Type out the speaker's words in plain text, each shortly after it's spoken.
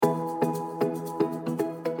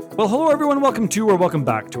Well, hello everyone. Welcome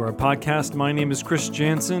back to our podcast. My name is Chris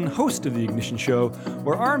Jansen, host of The Ignition Show,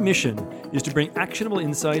 where our mission is to bring actionable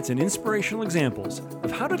insights and inspirational examples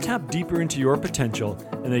of how to tap deeper into your potential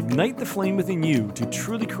and ignite the flame within you to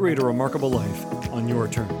truly create a remarkable life on your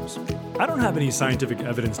terms. I don't have any scientific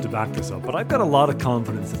evidence to back this up, but I've got a lot of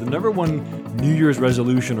confidence that the number one New Year's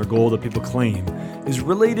resolution or goal that people claim is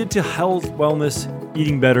related to health, wellness,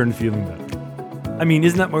 eating better, and feeling better. I mean,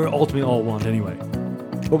 isn't that what we ultimately all want anyway?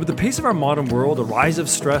 But with the pace of our modern world, the rise of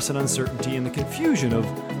stress and uncertainty, and the confusion of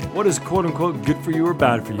what is quote-unquote good for you or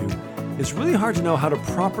bad for you, it's really hard to know how to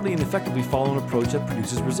properly and effectively follow an approach that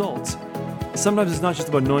produces results. Sometimes it's not just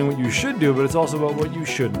about knowing what you should do, but it's also about what you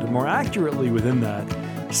shouldn't. And more accurately within that,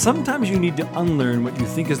 sometimes you need to unlearn what you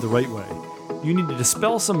think is the right way. You need to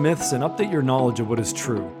dispel some myths and update your knowledge of what is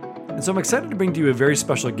true. And so I'm excited to bring to you a very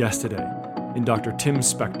special guest today, in Dr. Tim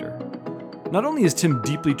Spector. Not only is Tim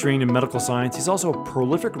deeply trained in medical science, he's also a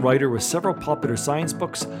prolific writer with several popular science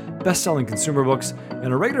books, best-selling consumer books,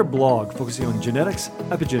 and a regular blog focusing on genetics,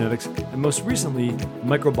 epigenetics, and most recently,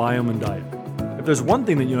 microbiome and diet. If there's one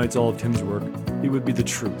thing that unites all of Tim's work, it would be the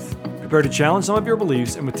truth. Prepare to challenge some of your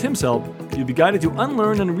beliefs, and with Tim's help, you'll be guided to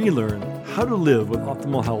unlearn and relearn how to live with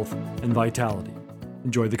optimal health and vitality.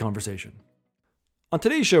 Enjoy the conversation. On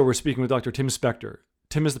today's show, we're speaking with Dr. Tim Spector.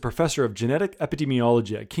 Tim is the professor of genetic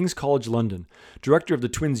epidemiology at King's College London, director of the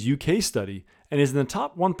Twins UK study, and is in the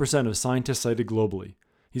top 1% of scientists cited globally.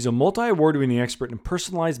 He's a multi-award-winning expert in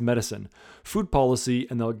personalized medicine, food policy,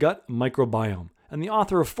 and the gut microbiome, and the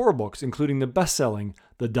author of 4 books, including the best-selling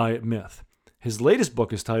The Diet Myth. His latest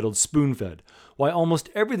book is titled Spoon-Fed: Why Almost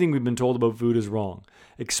Everything We've Been Told About Food is Wrong.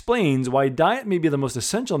 Explains why diet may be the most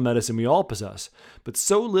essential medicine we all possess, but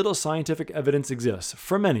so little scientific evidence exists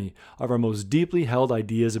for many of our most deeply held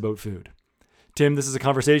ideas about food. Tim, this is a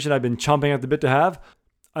conversation I've been chomping at the bit to have.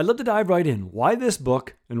 I'd love to dive right in. Why this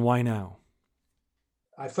book and why now?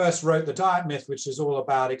 I first wrote The Diet Myth, which is all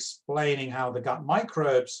about explaining how the gut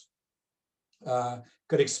microbes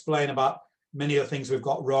could explain about many of the things we've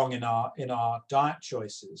got wrong in our diet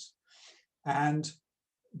choices. And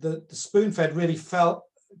the spoon-fed really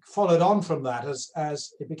followed on from that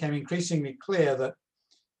as it became increasingly clear that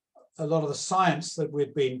a lot of the science that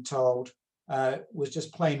we'd been told was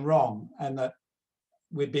just plain wrong, and that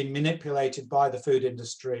we'd been manipulated by the food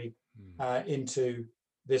industry into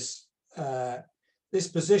this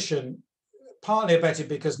position, partly abetted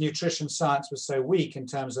because nutrition science was so weak in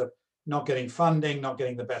terms of not getting funding, not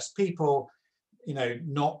getting the best people,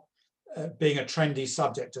 not being a trendy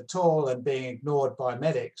subject at all and being ignored by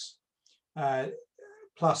medics,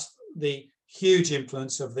 plus the huge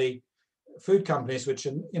influence of the food companies, which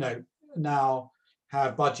now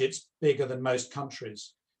have budgets bigger than most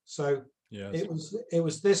countries. So yes. It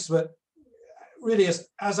was this that really,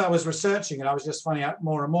 as I was researching it, I was just finding out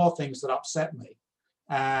more and more things that upset me,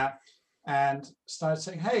 and started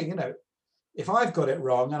saying, hey, if I've got it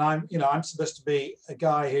wrong, and I'm supposed to be a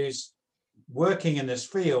guy who's working in this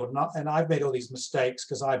field, and I've made all these mistakes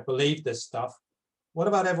because I believe this stuff. What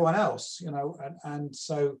about everyone else? And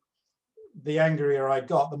so the angrier I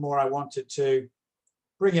got, the more I wanted to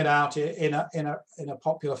bring it out in a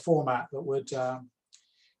popular format that would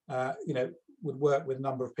work with a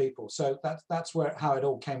number of people. So that's how it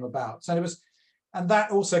all came about. So it was, and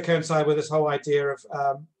that also coincided with this whole idea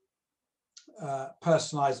of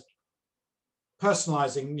personalizing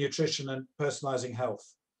nutrition and personalizing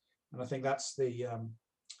health. And I think that's the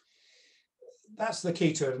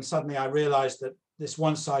key to it. And suddenly I realized that this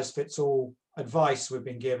one size fits all advice we've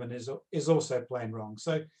been given is also plain wrong.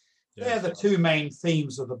 So they're the two main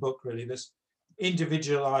themes of the book, really: this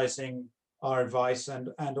individualizing our advice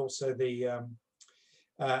and also the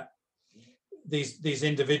these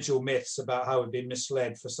individual myths about how we've been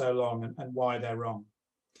misled for so long and why they're wrong.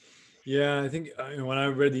 Yeah, I think when I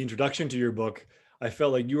read the introduction to your book, I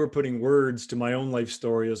felt like you were putting words to my own life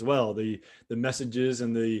story as well. The messages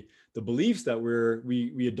and the beliefs that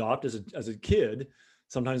we adopt as a kid,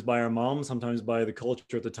 sometimes by our mom, sometimes by the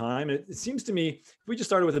culture at the time. And it seems to me, if we just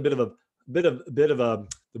started with a bit of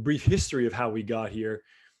the brief history of how we got here,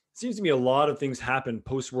 it seems to me a lot of things happened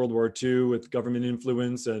post World War II with government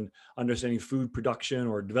influence and understanding food production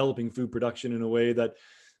or developing food production in a way that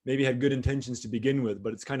maybe had good intentions to begin with,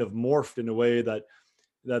 but it's kind of morphed in a way that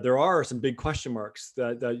there are some big question marks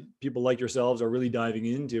that people like yourselves are really diving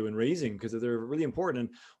into and raising because they're really important.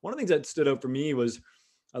 And one of the things that stood out for me was,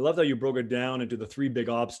 I loved how you broke it down into the 3 big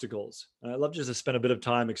obstacles. And I'd love just to spend a bit of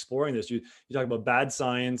time exploring this. You talk about bad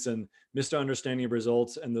science and misunderstanding of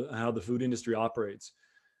results and how the food industry operates.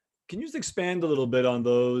 Can you just expand a little bit on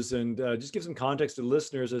those and just give some context to the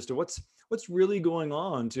listeners as to what's really going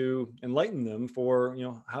on to enlighten them for,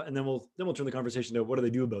 how, and then we'll turn the conversation to what do they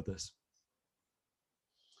do about this?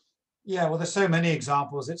 Yeah, well, there's so many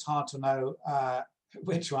examples, it's hard to know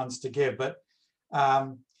which ones to give, but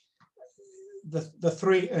um, the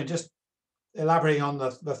three, and just elaborating on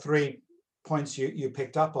the 3 points you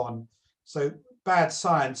picked up on. So bad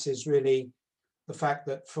science is really the fact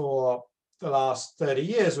that for the last 30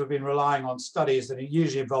 years, we've been relying on studies that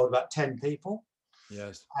usually involve about 10 people.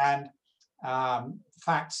 Yes. And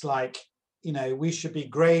facts like, we should be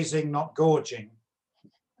grazing, not gorging,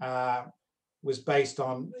 was based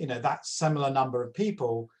on, that similar number of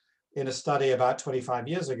people in a study about 25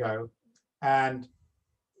 years ago. And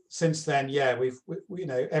since then, yeah,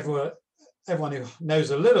 everyone who knows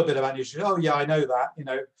a little bit about nutrition, oh yeah, I know that,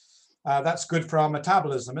 that's good for our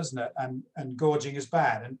metabolism, isn't it? And gorging is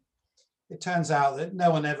bad. And it turns out that no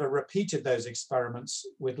one ever repeated those experiments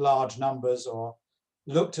with large numbers or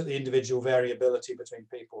looked at the individual variability between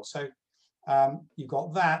people. So you've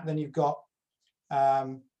got that. Then you've got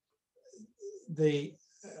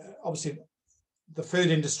obviously the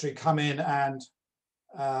food industry come in and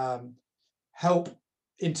help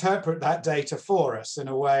interpret that data for us in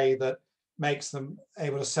a way that makes them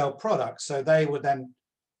able to sell products. So they would then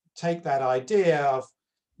take that idea of,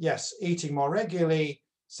 yes, eating more regularly.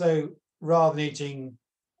 So rather than eating,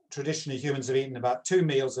 traditionally humans have eaten about 2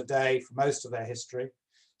 meals a day for most of their history.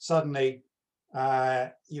 Suddenly,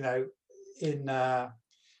 in the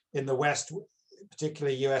West,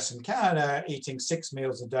 particularly US and Canada, eating 6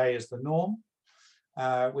 meals a day is the norm,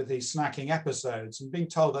 with these snacking episodes. And being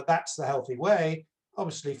told that that's the healthy way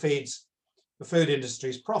obviously feeds the food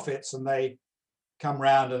industry's profits, and they come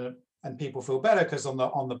round and people feel better because on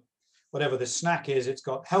the whatever the snack is, it's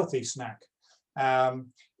got healthy snack,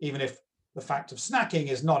 even if the fact of snacking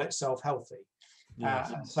is not itself healthy.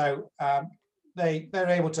 Yes. So they're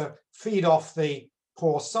able to feed off the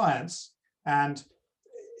poor science and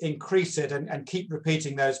increase it and keep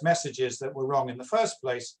repeating those messages that were wrong in the first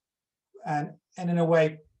place, and in a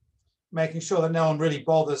way making sure that no one really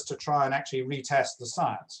bothers to try and actually retest the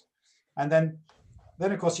science. And then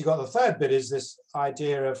of course you've got the third bit, is this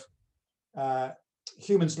idea of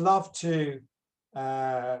humans love to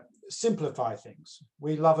simplify things.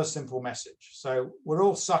 We love a simple message. So we're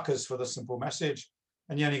all suckers for the simple message,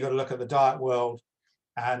 and you only got to look at the diet world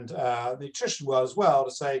and the nutrition world as well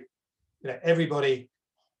to say, everybody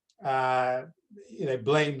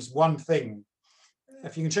blames one thing.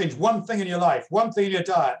 If you can change one thing in your life, one thing in your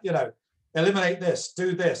diet, eliminate this,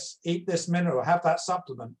 do this, eat this mineral, have that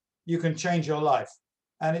supplement, you can change your life.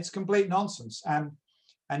 And it's complete nonsense. And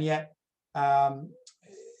yet,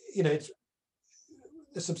 it's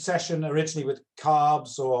this obsession originally with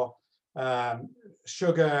carbs or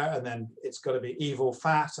sugar, and then it's got to be evil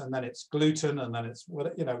fat, and then it's gluten, and then it's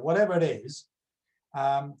whatever it is.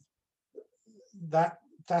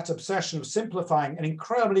 That obsession of simplifying an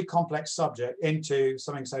incredibly complex subject into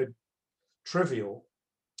something so trivial,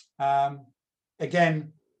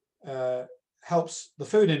 again, helps the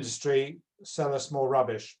food industry sell us more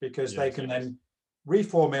rubbish, because they can then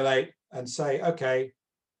reformulate and say, okay,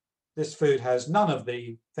 this food has none of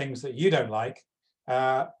the things that you don't like,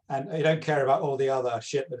 and you don't care about all the other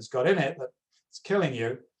shit that it's got in it that's killing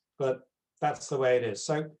you, but that's the way it is.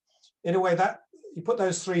 So in a way, that you put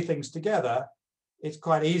those three things together, it's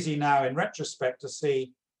quite easy now in retrospect to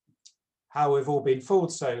see how we've all been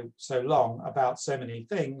fooled so long about so many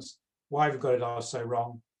things, why we've got it all so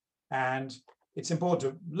wrong. And it's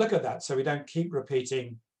important to look at that so we don't keep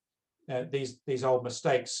repeating these old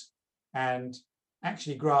mistakes, and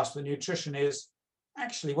actually grasp that nutrition is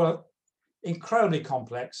actually, incredibly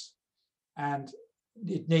complex, and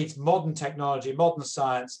it needs modern technology, modern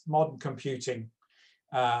science, modern computing,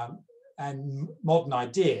 and modern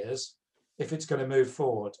ideas if it's going to move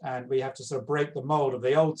forward. And we have to sort of break the mold of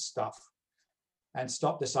the old stuff and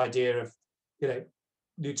stop this idea of,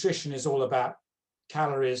 nutrition is all about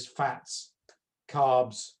calories, fats,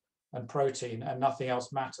 carbs, and protein, and nothing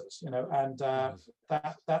else matters, and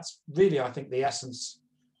that's really, I think, the essence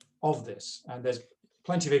of this. And there's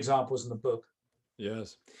plenty of examples in the book.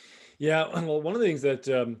 Yes. Yeah. Well, one of the things that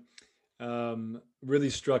really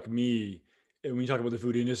struck me when you talk about the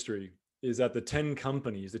food industry is that the 10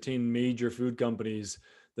 major food companies,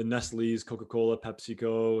 the Nestle's, Coca-Cola,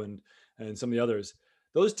 PepsiCo, and some of the others,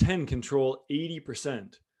 those 10 control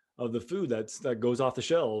 80% of the food that goes off the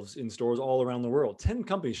shelves in stores all around the world. 10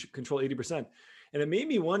 companies control 80%. And it made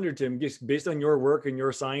me wonder, Tim, just based on your work and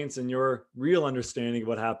your science and your real understanding of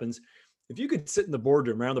what happens, if you could sit in the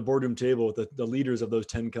boardroom, around the boardroom table with the leaders of those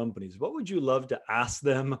 10 companies, what would you love to ask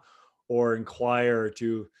them, or inquire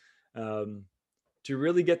to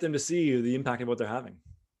really get them to see the impact of what they're having?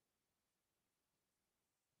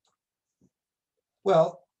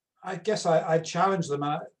 Well, I guess I challenge them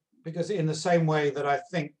because in the same way that I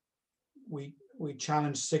think we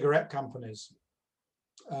challenge cigarette companies,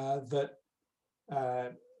 that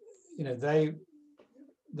the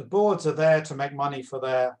boards are there to make money for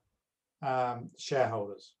their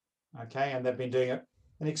shareholders, okay, and they've been doing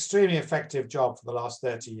an extremely effective job for the last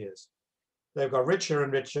 30 years. They've got richer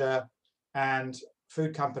and richer, and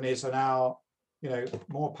food companies are now,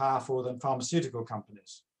 more powerful than pharmaceutical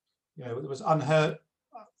companies. It was unheard.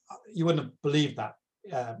 You wouldn't have believed that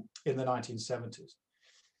in the 1970s.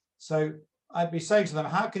 So I'd be saying to them,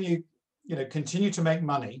 how can you, continue to make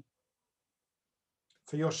money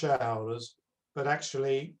for your shareholders, but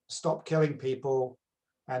actually stop killing people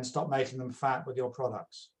and stop making them fat with your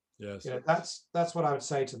products? Yes. That's what I would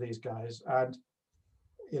say to these guys, and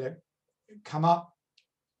come up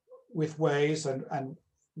with ways and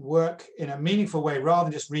work in a meaningful way rather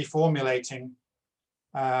than just reformulating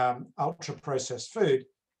ultra processed food.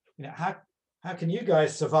 How can you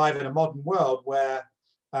guys survive in a modern world where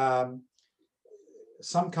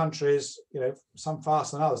some countries, some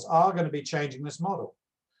faster than others, are going to be changing this model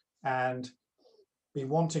and be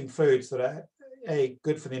wanting foods that are A,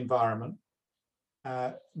 good for the environment,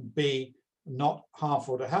 B, not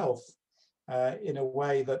harmful to health, in a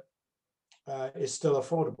way that is still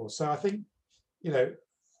affordable. So I think, in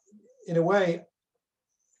a way,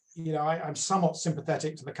 I'm somewhat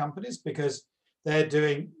sympathetic to the companies because they're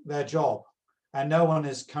doing their job, and no one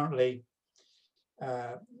is currently,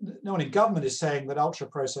 no one in government is saying that ultra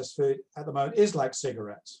processed food at the moment is like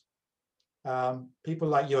cigarettes. People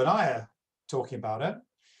like you and I are talking about it,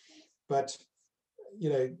 but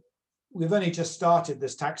we've only just started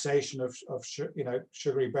this taxation of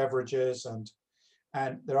sugary beverages, and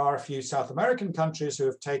there are a few South American countries who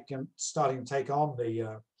have starting to take on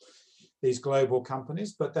these global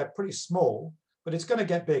companies, but they're pretty small. But it's going to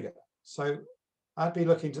get bigger. So I'd be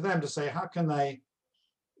looking to them to say, how can they,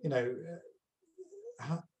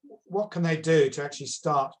 what can they do to actually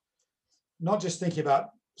start not just thinking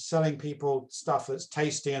about selling people stuff that's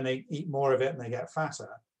tasty and they eat more of it and they get fatter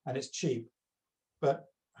and it's cheap, but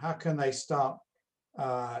how can they start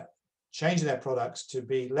changing their products to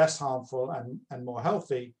be less harmful and more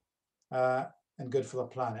healthy and good for the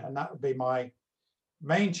planet? And that would be my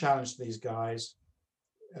main challenge to these guys,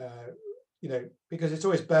 because it's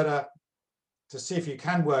always better to see if you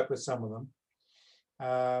can work with some of them,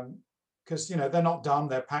 because they're not dumb.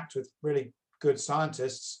 They're packed with really good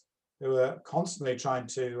scientists who are constantly trying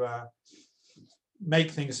to make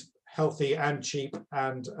things healthy and cheap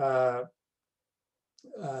and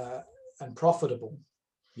profitable.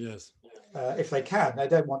 Yes. If they can, they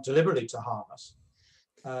don't want deliberately to harm us.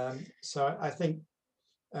 So I think,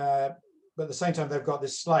 but at the same time, they've got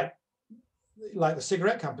this slight, like the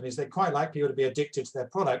cigarette companies, they quite like people to be addicted to their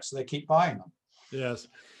products, so they keep buying them. Yes.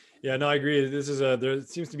 Yeah, no, I agree. This is there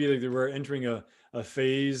seems to be like we're entering a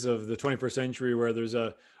phase of the 21st century where there's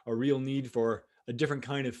a real need for a different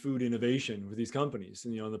kind of food innovation with these companies.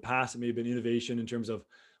 And, in the past, it may have been innovation in terms of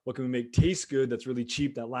what can we make taste good, that's really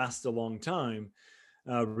cheap, that lasts a long time,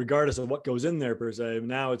 regardless of what goes in there per se.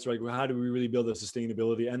 Now it's like, well, how do we really build the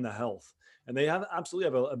sustainability and the health? And they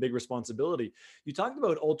absolutely have a big responsibility. You talked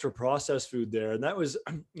about ultra processed food there, and that was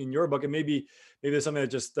in your book, and maybe there's something that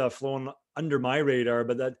just flown under my radar,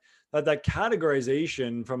 but that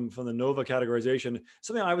categorization from the NOVA categorization,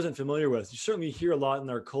 something I wasn't familiar with. You certainly hear a lot in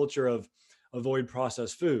our culture of avoid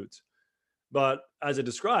processed foods, but as it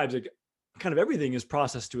describes, like, kind of everything is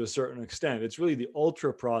processed to a certain extent. It's really the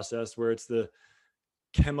ultra processed where it's the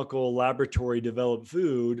chemical laboratory developed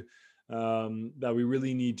food that we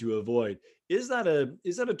really need to avoid. Is that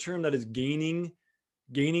a term that is gaining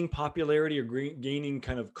popularity or gaining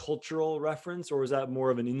kind of cultural reference, or is that more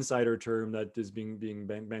of an insider term that is being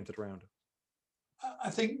banted around? I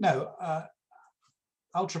think no.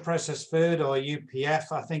 Ultra processed food, or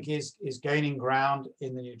UPF, I think is gaining ground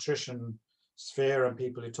in the nutrition sphere and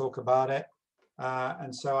people who talk about it.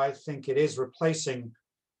 And so I think it is replacing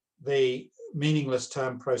the meaningless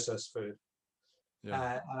term processed food.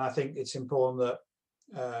 Yeah. And I think it's important that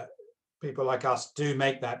people like us do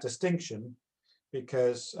make that distinction,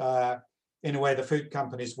 because in a way the food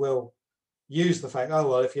companies will use the fact, oh,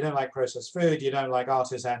 well, if you don't like processed food, you don't like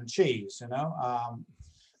artisan cheese,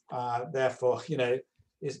 therefore,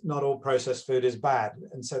 it's not all processed food is bad.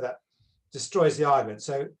 And so that destroys the argument.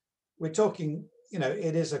 So we're talking,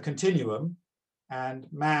 it is a continuum, and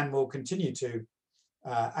man will continue to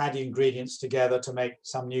add ingredients together to make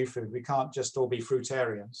some new food. We can't just all be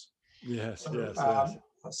fruitarians. Yes.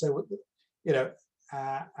 So,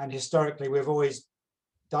 and historically we've always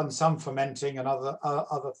done some fermenting and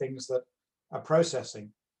other things that are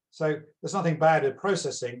processing. So there's nothing bad with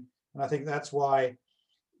processing, and I think that's why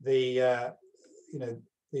the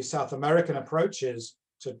South American approaches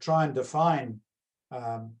to try and define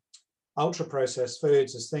ultra processed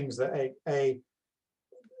foods as things that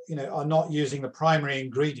are not using the primary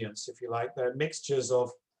ingredients, if you like. They're mixtures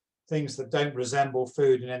of things that don't resemble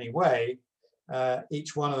food in any way.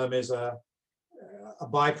 Each one of them is a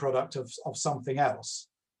byproduct of something else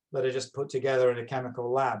that are just put together in a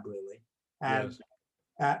chemical lab, really. And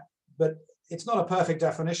Yes. But it's not a perfect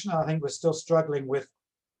definition. I think we're still struggling with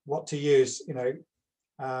what to use.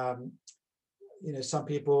 Some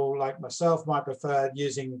people like myself might prefer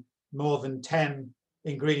using more than 10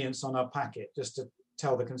 ingredients on a packet, just to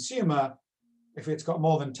tell the consumer, if it's got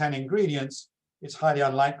more than 10 ingredients, it's highly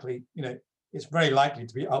unlikely, it's very likely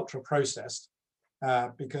to be ultra processed,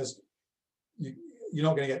 because you're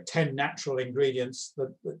not going to get 10 natural ingredients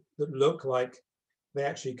that look like they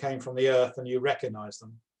actually came from the earth and you recognize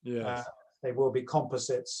them. Yes. They will be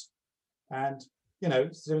composites. And, the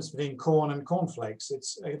difference between corn and cornflakes,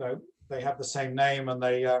 it's, they have the same name, and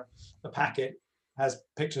the packet has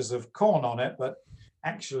pictures of corn on it, but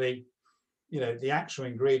actually, the actual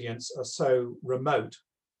ingredients are so remote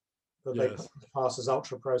that they pass as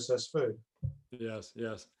ultra processed food. Yes.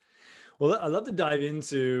 Well, I'd love to dive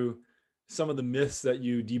into some of the myths that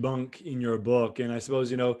you debunk in your book. And I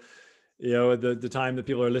suppose, at the time that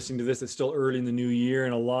people are listening to this, it's still early in the new year.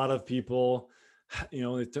 And a lot of people,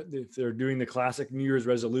 if they're doing the classic New Year's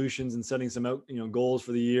resolutions and setting some out, goals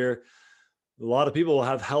for the year, a lot of people will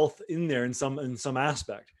have health in there in some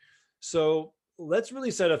aspect. So let's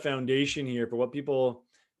really set a foundation here for what people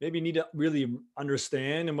maybe need to really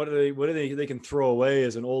understand, and what they can throw away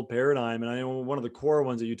as an old paradigm. And I know one of the core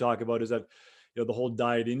ones that you talk about is that the whole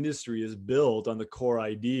diet industry is built on the core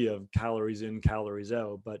idea of calories in, calories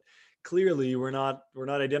out. But clearly, we're not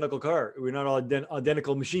identical we're not all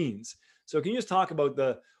identical machines. So can you just talk about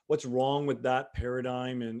what's wrong with that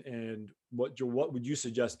paradigm, and what would you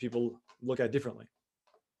suggest people look at differently?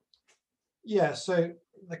 Yeah, so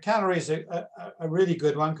the calories are a really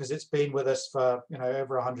good one, because it's been with us for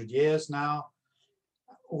over 100 years now.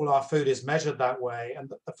 All our food is measured that way, and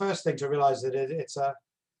the first thing to realize that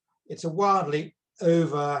it's a wildly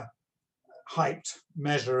over hyped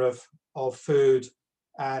measure of food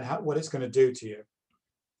and what it's going to do to you,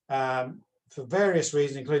 for various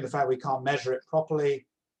reasons, including the fact we can't measure it properly.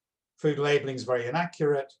 Food labeling is very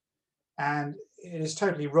inaccurate, and it is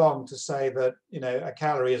totally wrong to say that a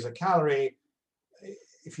calorie is a calorie.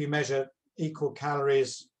 If you measure equal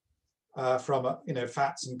calories from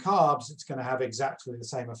fats and carbs, it's going to have exactly the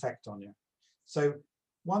same effect on you. So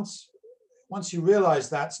once you realize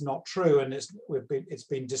that's not true, and it's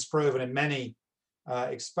been disproven in many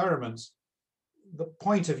experiments, the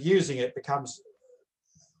point of using it becomes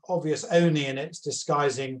obvious only in its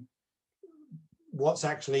disguising what's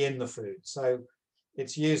actually in the food. So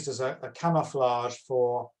it's used as a camouflage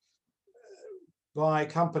by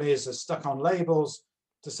companies that stuck on labels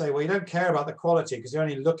to say, well, you don't care about the quality because you're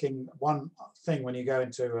only looking one thing when you go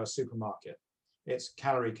into a supermarket. It's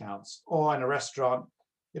calorie counts. Or in a restaurant,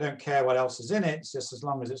 you don't care what else is in it. It's just as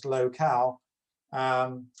long as it's low cal,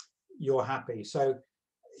 you're happy. So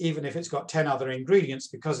even if it's got 10 other ingredients,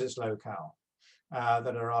 because it's low cal,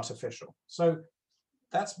 that are artificial. So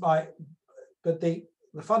that's but the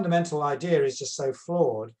fundamental idea is just so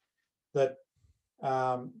flawed that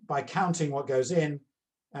by counting what goes in,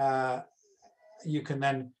 you can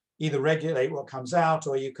then either regulate what comes out,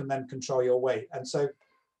 or you can then control your weight. And so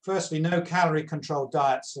firstly, no calorie controlled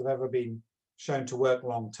diets have ever been shown to work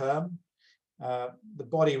long term. The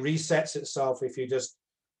body resets itself if you just,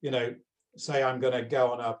 say I'm going to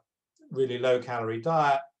go on a really low calorie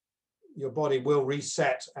diet. Your body will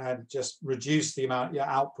reset and just reduce the amount your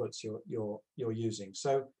outputs you're using.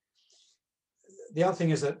 So the other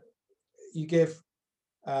thing is that you give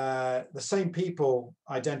the same people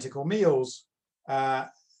identical meals,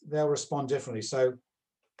 they'll respond differently. So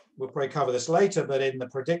we'll probably cover this later, but in the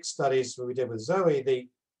PREDICT studies that we did with Zoe,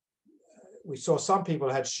 we saw some people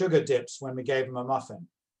had sugar dips when we gave them a muffin,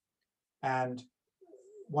 and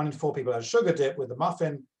 1 in 4 people had sugar dip with the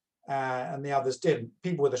muffin, and the others didn't.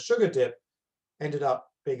 People with a sugar dip ended up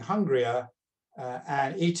being hungrier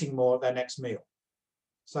and eating more at their next meal.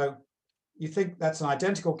 So you think that's an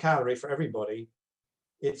identical calorie for everybody,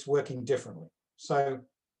 it's working differently. So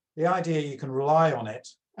the idea you can rely on it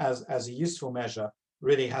as a useful measure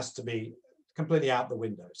really has to be completely out the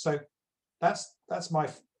window. So that's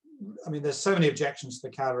there's so many objections to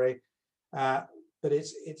the calorie. but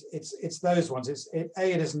it's those ones. It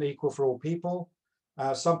isn't equal for all people.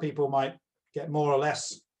 Some people might get more or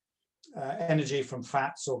less energy from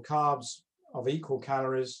fats or carbs of equal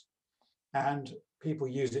calories, and people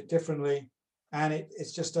use it differently. And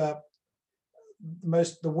it's just the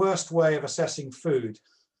worst way of assessing food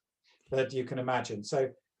that you can imagine. So,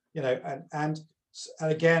 and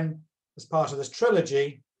again, as part of this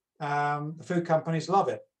trilogy, the food companies love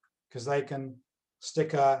it because they can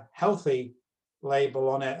stick a healthy label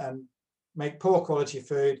on it and make poor quality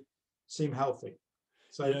food seem healthy.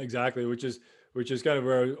 So yeah, exactly, which is kind of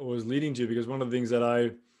where I was leading to, because one of the things that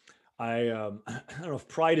I I don't know if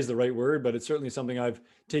pride is the right word, but it's certainly something I've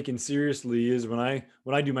taken seriously is when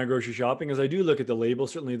I do my grocery shopping, is I do look at the label,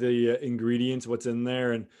 certainly the ingredients, what's in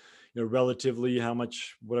there, and relatively how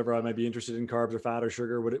much whatever I might be interested in, carbs or fat or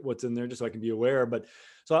sugar, what's in there, just so I can be aware. But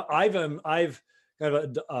so I've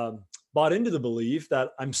kind of bought into the belief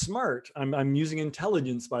that I'm smart. I'm using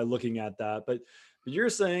intelligence by looking at that, but you're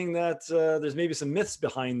saying that there's maybe some myths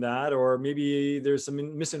behind that, or maybe there's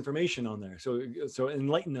some misinformation on there. So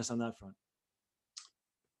enlighten us on that front.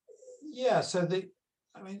 yeah,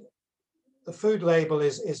 I mean, the food label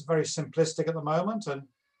is very simplistic at the moment, and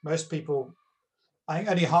most people, I think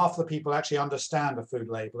only half the people actually understand a food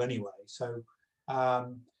label anyway. So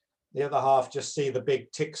um, the other half just see the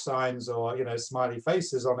big tick signs or smiley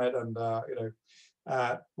faces on it, and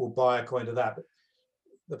will buy according to that. But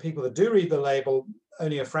the people that do read the label,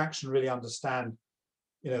 only a fraction really understand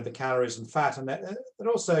the calories and fat, and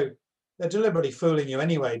they're deliberately fooling you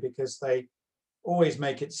anyway, because they always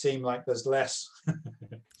make it seem like there's less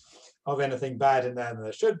of anything bad in there than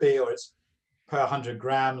there should be, or it's per 100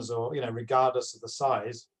 grams, or regardless of the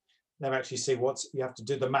size. Never actually see you have to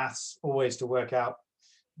do the maths always to work out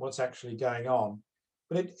what's actually going on.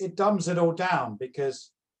 But it dumbs it all down,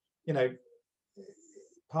 because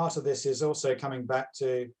part of this is also coming back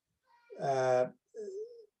to uh,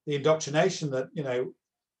 the indoctrination that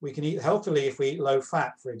we can eat healthily if we eat low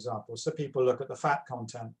fat, for example. So people look at the fat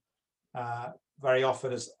content very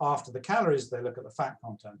often, as after the calories they look at the fat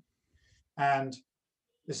content, and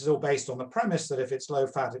this is all based on the premise that if it's low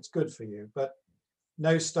fat it's good for you. But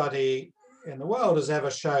no study in the world has ever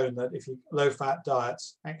shown that if you low fat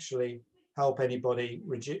diets actually help anybody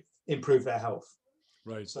improve their health.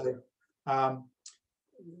 Right. Um,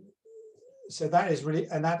 so that is really,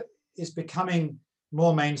 and that is becoming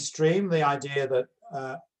more mainstream, the idea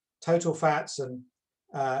that total fats, and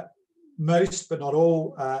most but not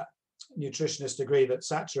all nutritionists agree that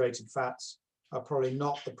saturated fats are probably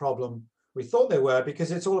not the problem we thought they were,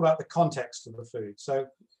 because it's all about the context of the food. So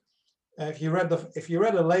if you read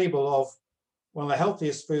a label of one of the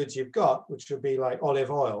healthiest foods you've got, which would be like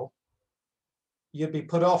olive oil, you'd be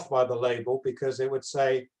put off by the label, because it would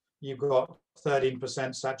say you've got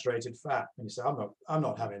 13% saturated fat, and you say, I'm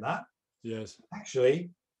not having that. Yes.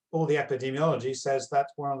 Actually, all the epidemiology says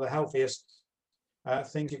that's one of the healthiest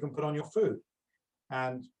things you can put on your food.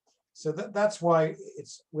 And so that's why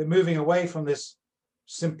we're moving away from this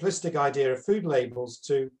simplistic idea of food labels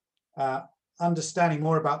to understanding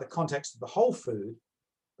more about the context of the whole food,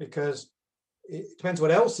 because it depends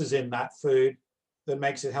what else is in that food that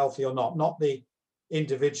makes it healthy or not the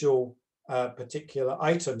individual particular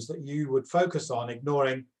items that you would focus on,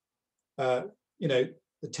 ignoring the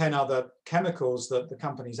 10 other chemicals that the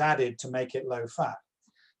company's added to make it low fat,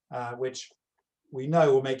 which we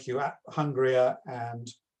know will make you hungrier and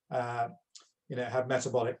have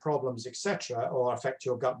metabolic problems, etc., or affect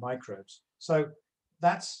your gut microbes. So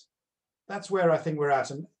that's where I think we're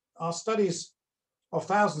at. And our studies of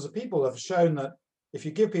thousands of people have shown that if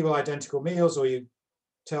you give people identical meals, or you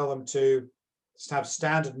tell them to have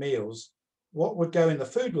standard meals, what would go in the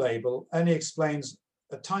food label only explains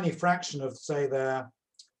a tiny fraction of, say, their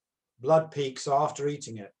blood peaks after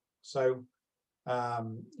eating it. So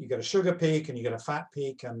you get a sugar peak, and you get a fat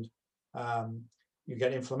peak, and you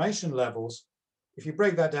get inflammation levels. If you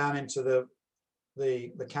break that down into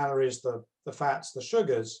the calories, the fats, the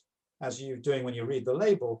sugars, as you're doing when you read the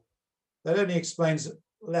label, that only explains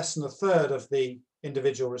less than a third of the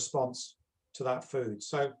individual response to that food.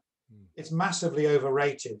 So it's massively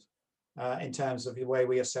overrated in terms of the way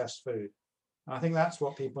we assess food. And I think that's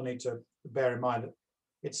what people need to bear in mind.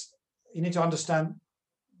 You need to understand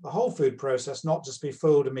the whole food process, not just be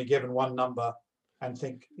fooled and be given one number and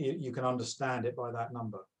think you can understand it by that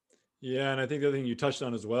number. Yeah, and I think the other thing you touched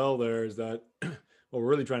on as well there is that what we're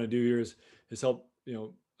really trying to do here is help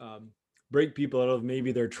break people out of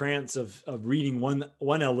maybe their trance of reading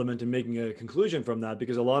one element and making a conclusion from that,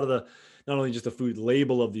 because a lot of the, not only just the food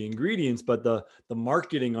label of the ingredients, but the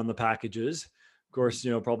marketing on the packages Of course,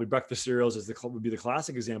 probably breakfast cereals would be the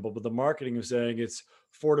classic example, but the marketing of saying it's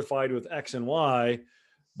fortified with X and Y,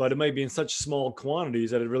 but it might be in such small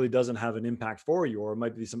quantities that it really doesn't have an impact for you. Or it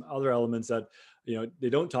might be some other elements that, they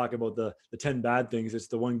don't talk about the 10 bad things. It's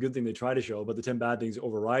the one good thing they try to show, but the 10 bad things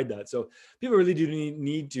override that. So people really do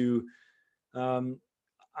need to,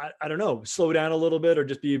 I don't know, slow down a little bit, or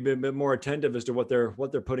just be a bit more attentive as to what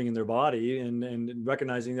they're putting in their body, and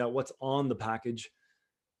recognizing that what's on the package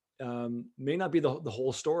may not be the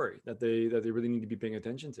whole story that they really need to be paying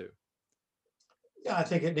attention to. Yeah, I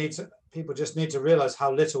think people just need to realize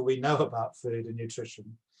how little we know about food and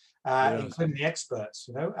nutrition, Yes. including the experts,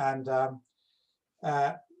 and have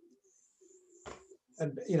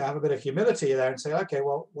a bit of humility there and say, okay,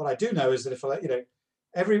 well, what I do know is that if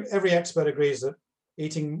every expert agrees that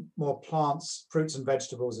eating more plants, fruits and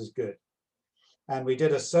vegetables is good. And we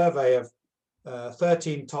did a survey of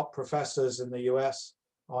 13 top professors in the US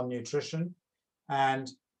on nutrition, and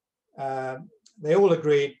they all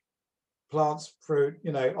agreed plants, fruit,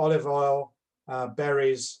 olive oil,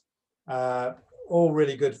 berries, all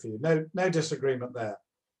really good for you. No disagreement there.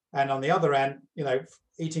 And on the other end,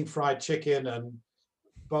 eating fried chicken and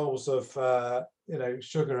bowls of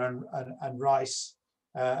sugar and rice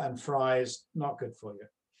and fries, not good for you.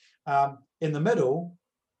 In the middle,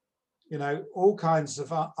 all kinds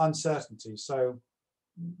of uncertainty. So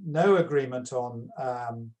no agreement on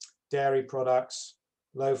dairy products,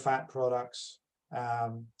 low fat products,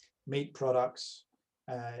 meat products,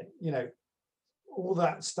 all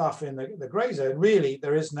that stuff in the gray zone. Really,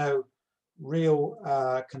 there is no real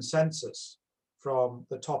consensus from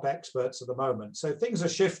the top experts at the moment. So things are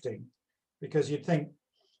shifting, because you'd think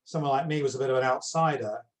someone like me was a bit of an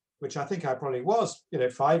outsider, which I think I probably was,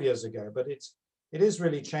 5 years ago, but it is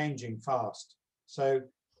really changing fast. So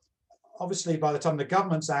obviously, by the time the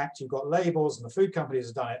governments act, you've got labels and the food companies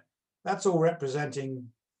have done it. That's all representing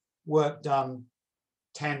work done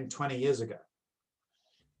 10, 20 years ago.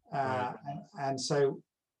 Right. And so,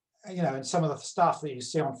 and some of the stuff that you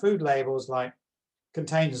see on food labels, like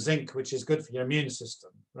contains zinc, which is good for your immune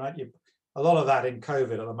system, right? A lot of that in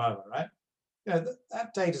COVID at the moment, right?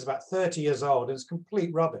 That data is about 30 years old, and it's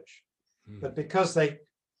complete rubbish. But because they,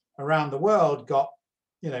 around the world, got,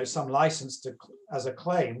 some license as a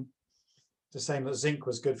claim to say that zinc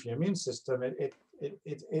was good for your immune system,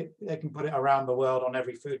 they can put it around the world on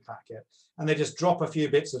every food packet, and they just drop a few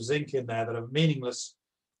bits of zinc in there that are meaningless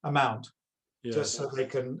amount, just so they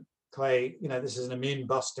can claim, this is an immune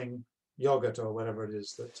busting yogurt or whatever it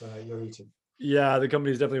is that you're eating. Yeah, the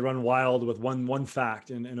companies definitely run wild with one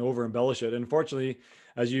fact and over embellish it. And unfortunately,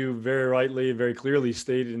 as you very rightly, very clearly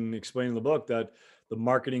stated and explained in the book, that the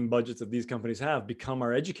marketing budgets that these companies have become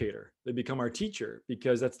our educator. They become our teacher,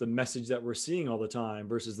 because that's the message that we're seeing all the time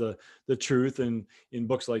versus the truth in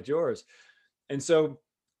books like yours. And so,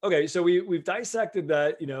 okay, so we've dissected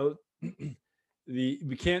that,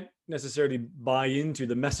 we can't necessarily buy into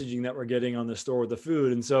the messaging that we're getting on the store with the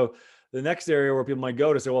food. And so the next area where people might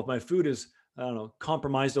go to say, well, if my food is, I don't know,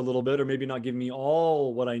 compromised a little bit, or maybe not giving me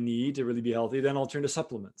all what I need to really be healthy, then I'll turn to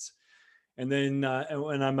supplements. And then,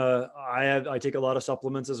 and I take a lot of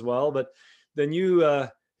supplements as well. But then you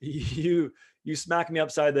smack me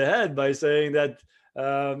upside the head by saying that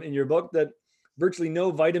in your book that virtually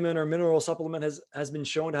no vitamin or mineral supplement has been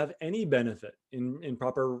shown to have any benefit in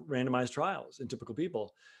proper randomized trials in typical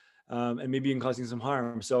people, and maybe even causing some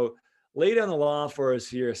harm. So lay down the law for us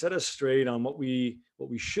here, set us straight on what we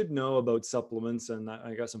should know about supplements. And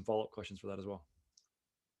I got some follow-up questions for that as well.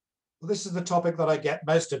 Well, this is the topic that I get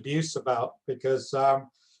most abuse about, because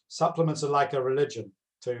supplements are like a religion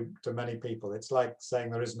to many people. It's like saying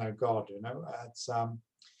there is no God, It's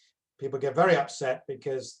people get very upset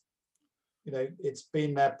because, it's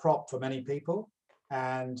been their prop for many people,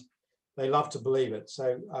 and they love to believe it.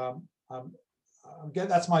 So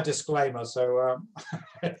that's my disclaimer. So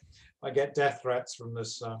I get death threats from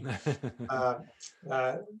this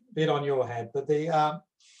bit on your head. But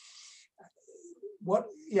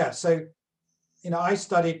so, I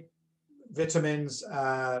studied vitamins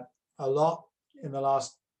a lot in the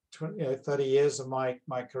last 30 years of my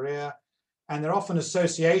career. And there are often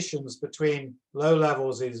associations between low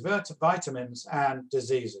levels of these vitamins and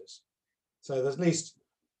diseases. So there's at least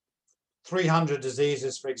 300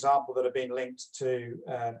 diseases, for example, that have been linked to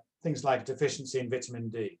things like deficiency in vitamin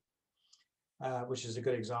D, which is a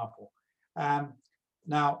good example.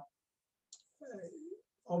 Now,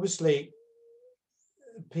 obviously,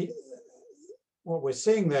 what we're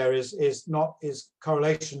seeing there is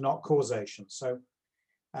correlation, not causation. So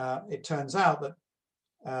it turns out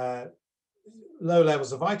that low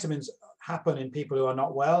levels of vitamins happen in people who are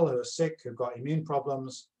not well, who are sick, who've got immune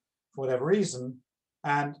problems, for whatever reason.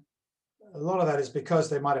 And a lot of that is because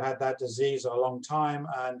they might have had that disease a long time,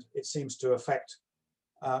 and it seems to affect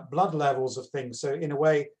blood levels of things. So in a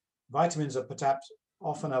way, vitamins are perhaps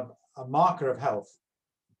often a marker of health,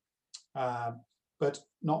 but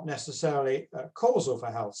not necessarily causal for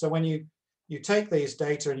health. So when you take these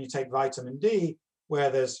data and you take vitamin D, where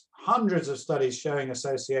there's hundreds of studies showing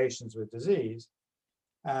associations with disease,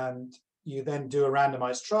 and you then do a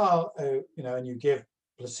randomized trial, and you give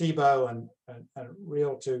placebo and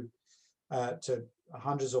real to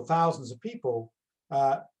hundreds or thousands of people,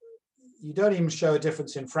 you don't even show a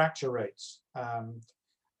difference in fracture rates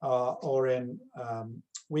or in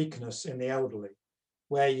weakness in the elderly,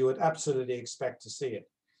 where you would absolutely expect to see it.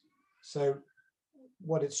 So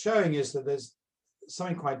what it's showing is that there's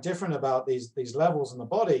something quite different about these levels in the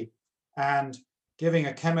body, and giving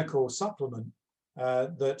a chemical supplement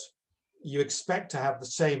that you expect to have the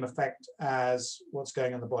same effect as what's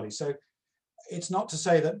going on in the body. So it's not to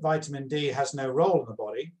say that vitamin D has no role in the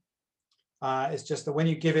body. It's just that when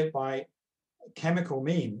you give it by chemical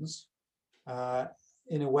means,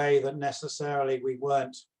 in a way that necessarily we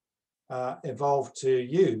weren't evolved to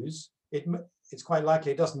use, it's quite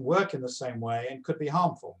likely it doesn't work in the same way and could be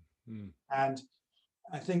harmful. And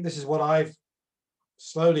I think this is what I've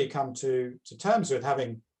slowly come to terms with,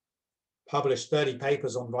 having published 30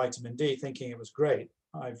 papers on vitamin D, thinking it was great.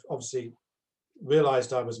 I've obviously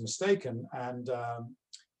realized I was mistaken and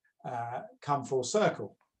come full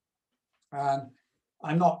circle. And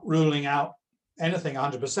I'm not ruling out anything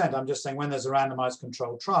 100%. I'm just saying when there's a randomized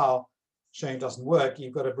controlled trial showing it doesn't work,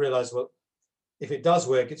 you've got to realize, well, if it does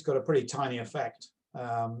work, it's got a pretty tiny effect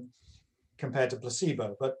compared to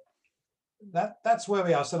placebo. But that's where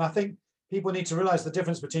we are. So I think people need to realize the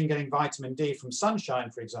difference between getting vitamin D from sunshine,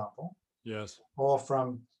 for example, yes, or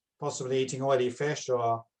from possibly eating oily fish,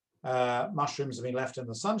 or mushrooms have been left in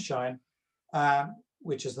the sunshine,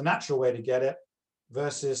 which is the natural way to get it,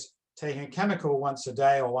 versus taking a chemical once a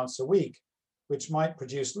day or once a week, which might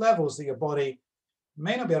produce levels that your body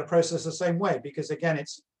may not be able to process the same way. Because again,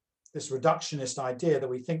 it's this reductionist idea that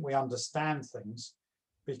we think we understand things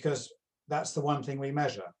because that's the one thing we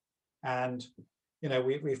measure. And we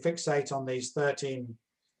fixate on these 13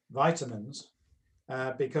 vitamins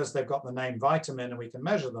because they've got the name vitamin and we can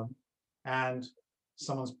measure them, and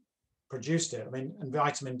someone's produced it. I mean, and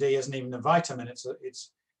vitamin D isn't even a vitamin;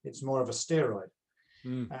 it's more of a steroid.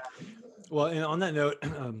 Well, and on that note,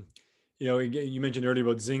 you mentioned earlier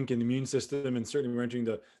about zinc and the immune system, and certainly we're entering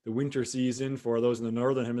the winter season for those in the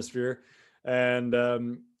northern hemisphere, and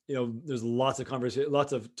there's lots of conversation,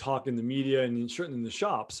 lots of talk in the media and certainly in the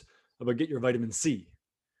shops about get your vitamin C.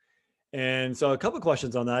 And so a couple of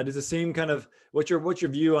questions on that. Is the same kind of what's your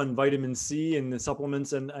view on vitamin C and the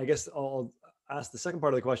supplements? And I guess I'll ask the second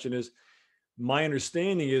part of the question is, my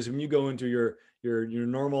understanding is when you go into your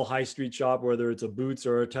normal high street shop, whether it's a Boots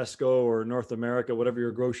or a Tesco or North America, whatever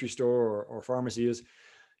your grocery store or pharmacy is,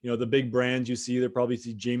 the big brands you see, they probably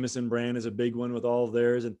see Jameson brand is a big one with all of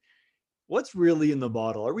theirs. And what's really in the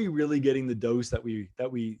bottle? Are we really getting the dose that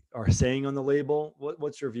we are saying on the label?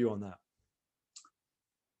 What's your view on that?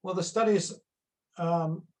 Well, the studies, I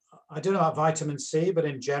don't know about vitamin C, but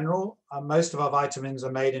in general, most of our vitamins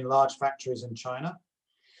are made in large factories in China,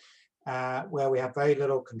 where we have very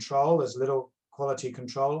little control. There's little quality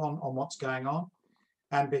control on what's going on.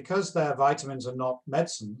 And because their vitamins are not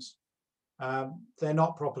medicines, they're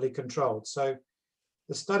not properly controlled. So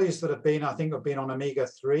the studies that have been, I think, have been on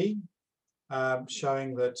omega-3,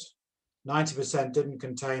 showing that 90% didn't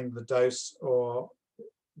contain the dose or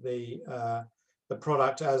the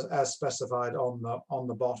product as specified on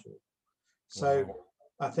the bottle. So wow.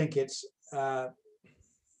 I think it's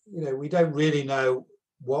we don't really know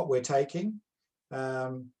what we're taking.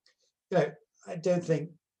 I don't think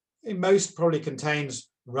most probably contains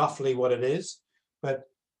roughly what it is, but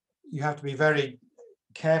you have to be very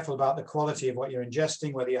careful about the quality of what you're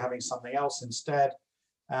ingesting, whether you're having something else instead.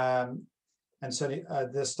 And so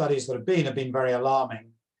the studies that have been very alarming,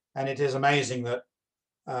 and it is amazing that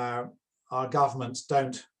our governments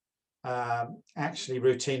don't actually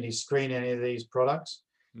routinely screen any of these products,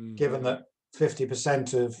 given that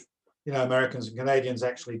 50% of Americans and Canadians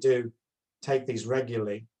actually do take these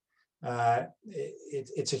regularly.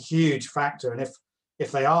 It's a huge factor, and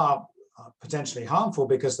if they are potentially harmful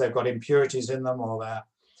because they've got impurities in them or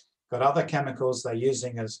they've got other chemicals they're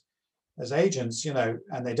using as agents,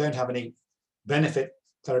 and they don't have any benefit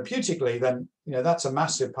therapeutically, then that's a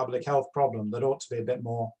massive public health problem that ought to be a bit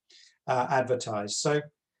more advertised. So,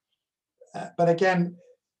 but again,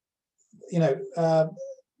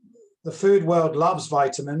 the food world loves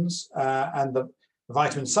vitamins, and the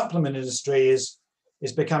vitamin supplement industry is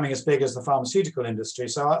is becoming as big as the pharmaceutical industry.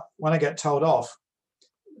 So when I get told off,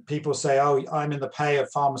 people say, "Oh, I'm in the pay of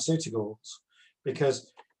pharmaceuticals,"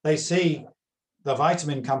 because they see the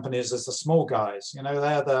vitamin companies as the small guys. You know,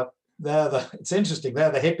 they're the. It's interesting.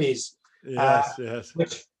 They're the hippies, Yes, yes.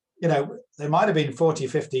 which they might have been 40,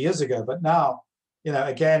 50 years ago, but now,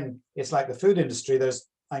 again, it's like the food industry. There's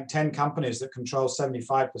like 10 companies that control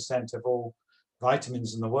 75% of all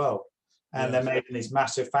vitamins in the world, and they're made in these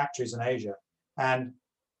massive factories in Asia, and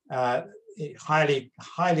highly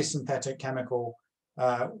synthetic chemical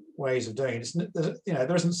ways of doing it.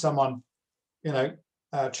 There isn't someone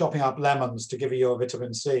chopping up lemons to give you your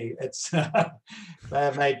vitamin C. It's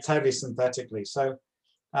they're made totally synthetically. So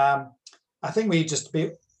I think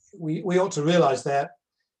we ought to realize that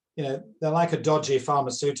they're like a dodgy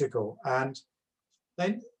pharmaceutical, and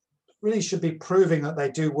they really should be proving that they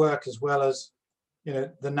do work as well as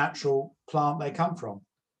the natural plant they come from.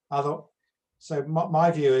 So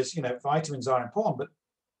my view is vitamins are important, but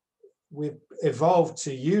we've evolved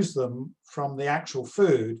to use them from the actual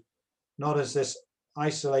food, not as this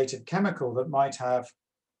isolated chemical that might have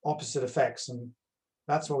opposite effects. And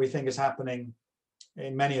that's what we think is happening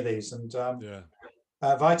in many of these. And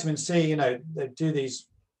vitamin C, they do these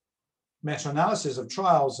meta-analysis of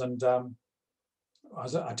trials, and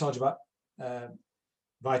as I told you about,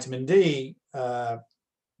 vitamin D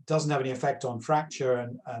doesn't have any effect on fracture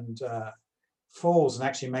and falls, and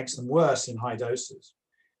actually makes them worse in high doses.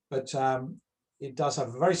 But it does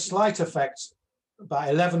have a very slight effect, about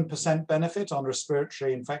 11% benefit on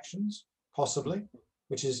respiratory infections, possibly,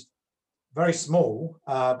 which is very small,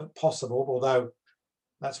 but possible, although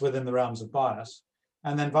that's within the realms of bias.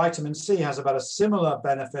 And then vitamin C has about a similar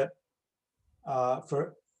benefit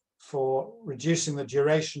for reducing the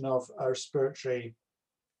duration of respiratory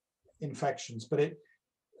infections. But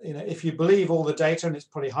if you believe all the data, and it's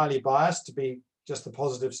probably highly biased to be just the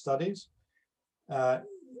positive studies,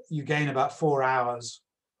 you gain about 4 hours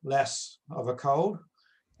less of a cold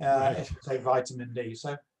if you take vitamin D.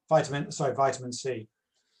 So vitamin C.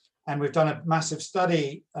 And we've done a massive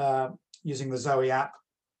study using the Zoe app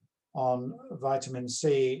on vitamin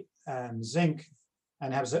C and zinc,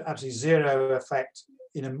 and has absolutely zero effect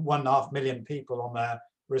in 1.5 million people on their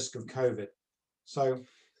risk of COVID. So,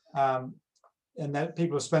 and that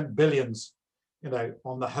people have spent billions,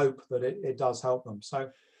 on the hope that it does help them. So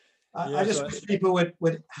I just wish people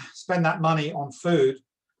would spend that money on food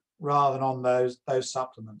rather than on those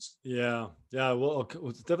supplements. Yeah. Well,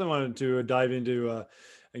 definitely wanted to dive into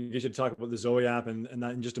and get you to talk about the Zoe app and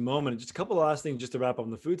that in just a moment. Just a couple of last things just to wrap up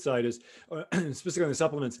on the food side is specifically on the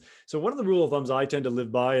supplements. So one of the rule of thumbs I tend to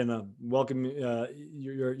live by, and welcome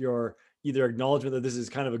your either acknowledgement that this is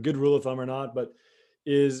kind of a good rule of thumb or not, but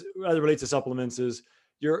is as it relates to supplements is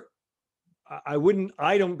I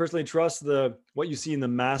don't personally trust what you see in the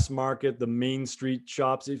mass market, the main street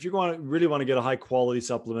shops. If you really want to get a high quality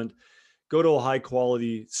supplement, go to a high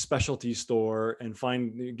quality specialty store and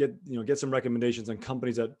get some recommendations on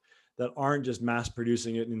companies that aren't just mass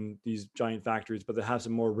producing it in these giant factories, but that have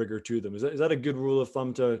some more rigor to them. Is that a good rule of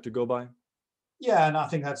thumb to go by? Yeah, and I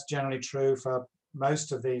think that's generally true for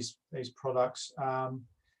most of these products,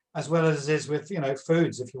 as well as it is with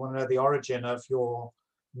foods. If you want to know the origin of your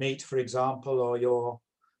meat, for example, or you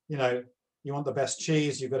want the best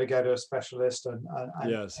cheese, you've got to go to a specialist and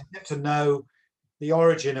get to know the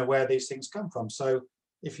origin of where these things come from. So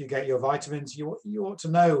if you get your vitamins, you ought to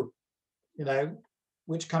know,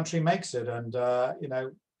 which country makes it, and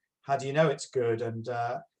how do you know it's good, and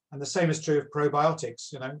the same is true of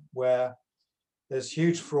probiotics, where there's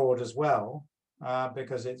huge fraud as well,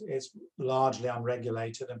 because it's largely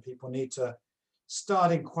unregulated, and people need to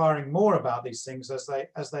start inquiring more about these things as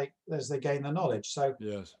they gain the knowledge. So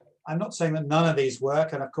yes, I'm not saying that none of these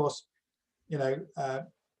work, and of course,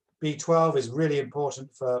 B12 is really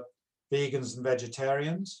important for vegans and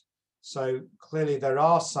vegetarians. So clearly there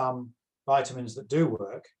are some vitamins that do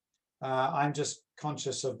work. I'm just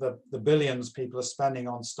conscious of the billions people are spending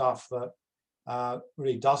on stuff that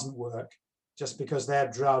really doesn't work, just because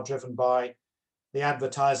they're driven by the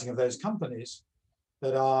advertising of those companies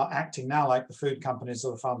that are acting now like the food companies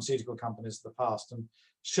or the pharmaceutical companies of the past, and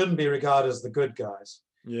shouldn't be regarded as the good guys.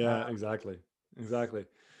 Yeah, exactly.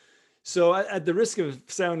 So at the risk of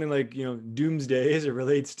sounding like, doomsday as it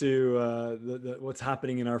relates to what's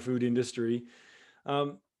happening in our food industry,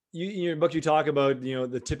 in your book, you talk about,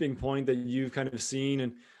 the tipping point that you've kind of seen.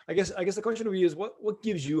 And I guess the question would be is what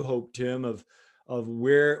gives you hope, Tim, of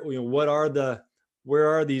where, where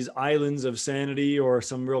are these islands of sanity or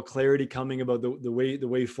some real clarity coming about the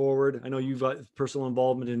way forward? I know you've got personal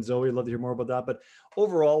involvement in Zoe. I'd love to hear more about that. But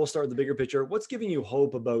overall, we'll start with the bigger picture. What's giving you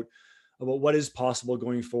hope about about what is possible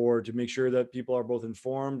going forward to make sure that people are both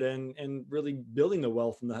informed and really building the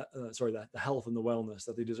wealth and the health and the wellness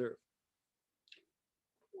that they deserve?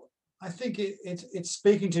 I think it's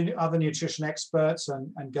speaking to other nutrition experts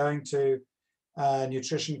and going to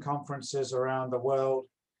nutrition conferences around the world,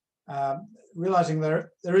 realizing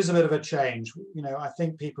there is a bit of a change. I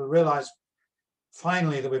think people realize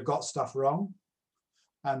finally that we've got stuff wrong,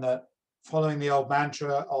 and that following the old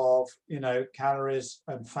mantra of calories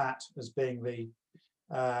and fat as being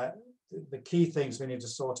the key things we need to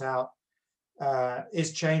sort out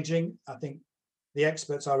is changing. I think the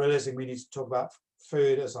experts are realizing we need to talk about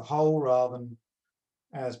food as a whole rather than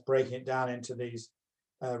as breaking it down into these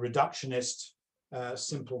reductionist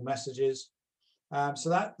simple messages. So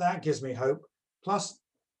that gives me hope. Plus,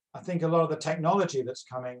 I think a lot of the technology that's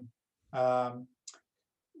coming,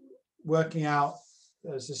 working out,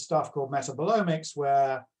 there's this stuff called metabolomics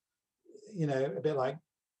where, a bit like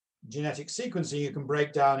genetic sequencing, you can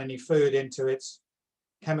break down any food into its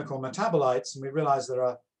chemical metabolites. And we realize there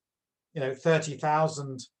are,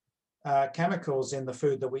 30,000 chemicals in the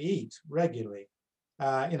food that we eat regularly,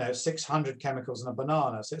 600 chemicals in a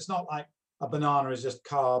banana. So it's not like a banana is just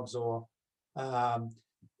carbs or,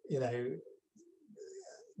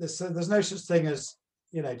 there's no such thing as,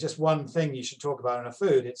 just one thing you should talk about in a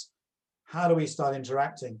food. It's how do we start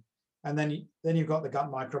interacting? And then you've got the gut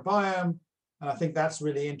microbiome. And I think that's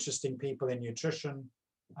really interesting people in nutrition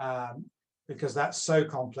because that's so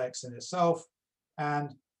complex in itself.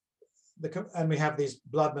 And we have these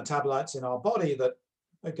blood metabolites in our body that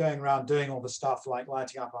are going around doing all the stuff like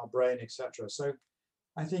lighting up our brain, etc. So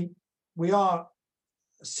I think we are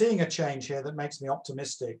seeing a change here that makes me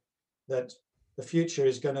optimistic that the future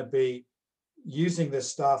is going to be using this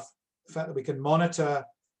stuff. The fact that we can monitor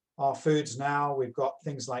our foods now, we've got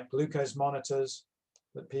things like glucose monitors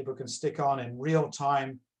that people can stick on in real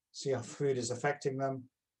time, see how food is affecting them.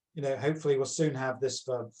 Hopefully we'll soon have this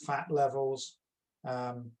for fat levels.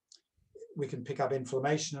 We can pick up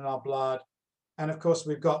inflammation in our blood. And of course,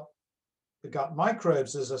 we've got the gut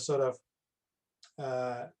microbes as a sort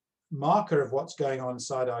of marker of what's going on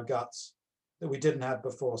inside our guts that we didn't have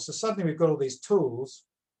before. So suddenly we've got all these tools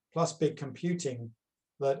plus big computing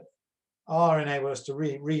that are enabling us to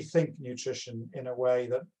rethink nutrition in a way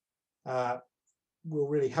that will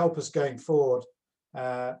really help us going forward.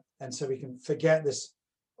 And so we can forget this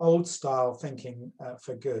old style thinking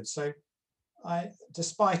for good. So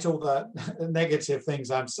despite all the negative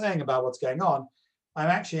things I'm saying about what's going on, I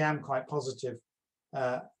actually am quite positive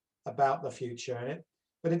about the future.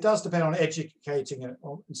 But it does depend on educating and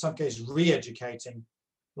in some cases re-educating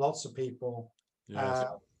lots of people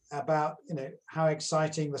about how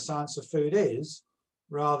exciting the science of food is,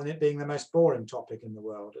 rather than it being the most boring topic in the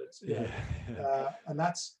world. And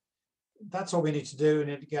that's all we need to do. We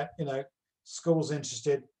need to get schools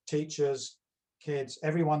interested, teachers, kids,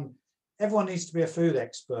 everyone needs to be a food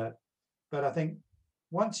expert. But I think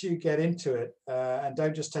once you get into it and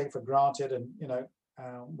don't just take it for granted, and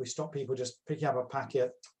we stop people just picking up a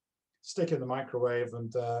packet, stick it in the microwave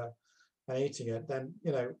and eating it, then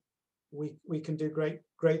we can do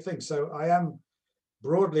great things. So I am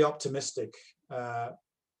broadly optimistic that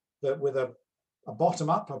with a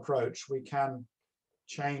bottom-up approach, we can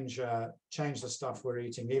change the stuff we're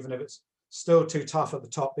eating, even if it's still too tough at the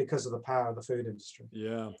top because of the power of the food industry.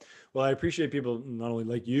 Yeah. Well, I appreciate people not only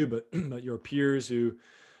like you, but your peers who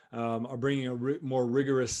are bringing a more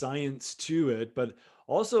rigorous science to it, but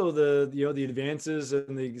also the advances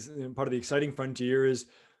and part of the exciting frontier is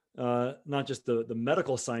not just the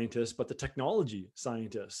medical scientists, but the technology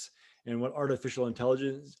scientists and what artificial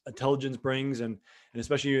intelligence brings, and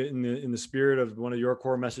especially in the spirit of one of your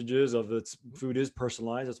core messages of its food is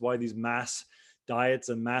personalized. That's why these mass diets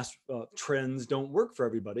and mass trends don't work for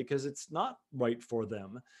everybody, because it's not right for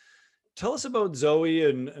them. Tell us about Zoe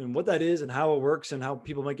and what that is and how it works and how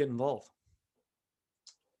people might get involved.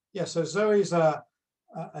 Yeah, so Zoe's a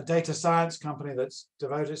data science company that's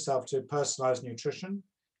devoted itself to personalized nutrition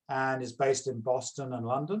and is based in Boston and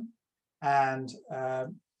London. And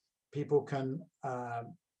people can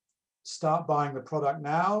start buying the product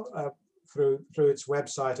now through its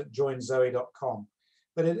website at joinzoe.com.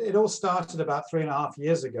 But it all started about 3.5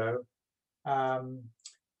 years ago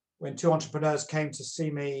when two entrepreneurs came to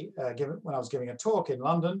see me when I was giving a talk in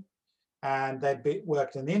London, and they'd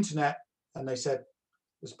worked in the internet, and they said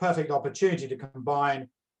there's a perfect opportunity to combine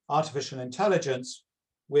artificial intelligence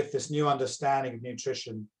with this new understanding of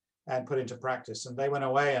nutrition and put into practice. And they went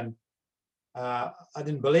away, and I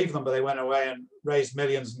didn't believe them, but they went away and raised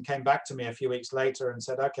millions and came back to me a few weeks later and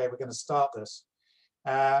said, okay, we're going to start this.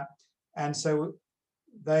 And so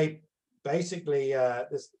they basically,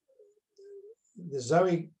 the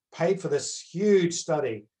Zoe paid for this huge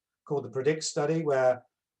study called the PREDICT study, where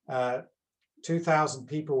 2,000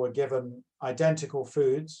 people were given identical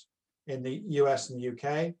foods in the US and the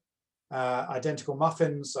UK, identical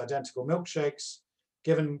muffins, identical milkshakes,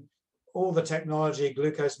 given all the technology,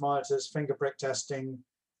 glucose monitors, finger prick testing,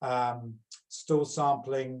 stool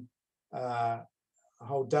sampling, a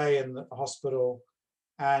whole day in the hospital,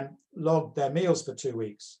 and logged their meals for 2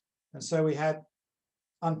 weeks. And so we had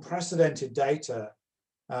unprecedented data,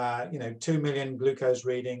 2 million glucose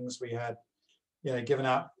readings. We had, given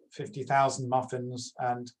out 50,000 muffins.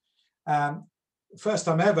 And first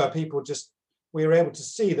time ever, we were able to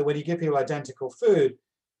see that when you give people identical food,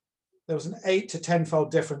 there was an 8 to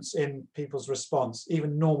 10-fold difference in people's response,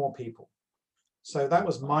 even normal people. So that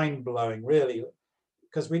was mind-blowing, really,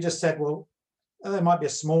 because we just said, well, there might be a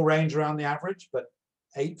small range around the average, but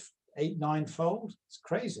 9-fold, it's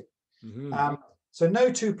crazy. Mm-hmm. So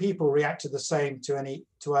no two people reacted the same to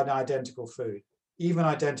an identical food, even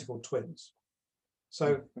identical twins.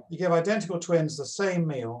 So you give identical twins the same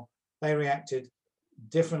meal, they reacted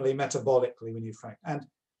differently metabolically when you frac. And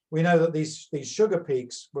we know that these sugar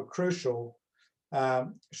peaks were crucial.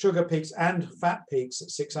 Sugar peaks and fat peaks at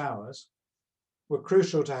 6 hours were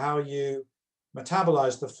crucial to how you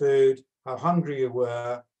metabolized the food, how hungry you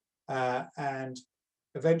were, and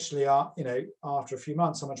eventually, after a few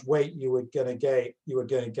months, how much weight you were going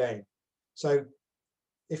to gain. So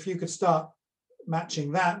if you could start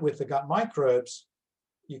matching that with the gut microbes,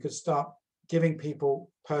 you could start giving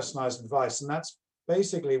people personalized advice. And that's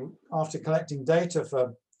basically, after collecting data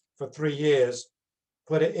for 3 years,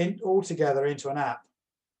 put it all together into an app.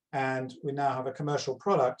 And we now have a commercial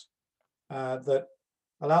product that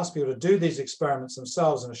allows people to do these experiments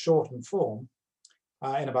themselves in a shortened form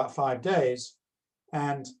in about 5 days.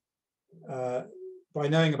 And by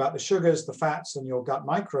knowing about the sugars, the fats, and your gut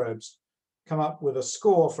microbes, come up with a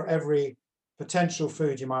score for every potential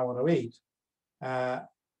food you might want to eat,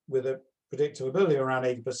 with a predictability around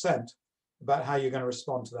 80% about how you're going to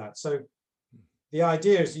respond to that. So the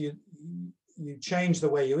idea is you change the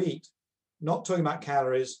way you eat, not talking about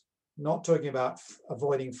calories, not talking about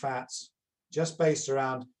avoiding fats, just based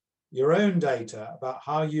around your own data about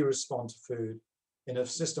how you respond to food in a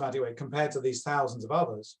systematic way compared to these thousands of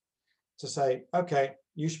others, to say, okay,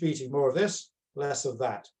 you should be eating more of this, less of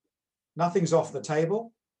that. Nothing's off the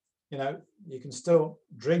table. You can still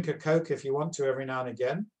drink a Coke if you want to every now and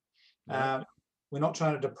again. Yeah. We're not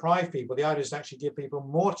trying to deprive people. The idea is to actually give people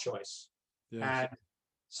more choice, Yes. and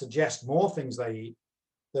suggest more things they eat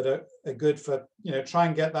that are good for, try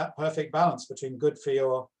and get that perfect balance between good for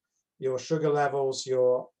your sugar levels,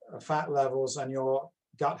 your fat levels, and your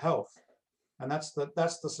gut health. And that's the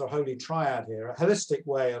sort of holy triad here, a holistic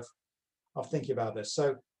way of thinking about this.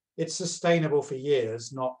 So it's sustainable for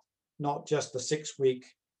years, not just the 6-week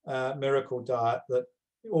miracle diet that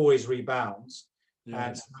always rebounds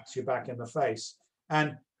and smacks you back in the face.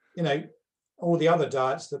 And all the other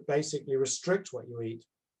diets that basically restrict what you eat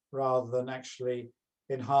rather than actually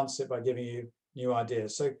enhance it by giving you new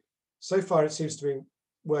ideas. So far it seems to be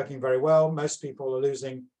working very well. Most people are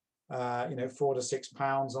losing 4 to 6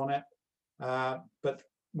 pounds on it. But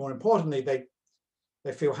more importantly,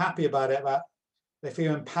 they feel happy about it, they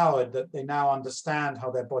feel empowered that they now understand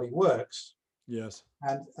how their body works. Yes.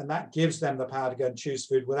 And that gives them the power to go and choose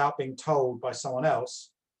food without being told by someone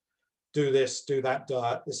else, do this, do that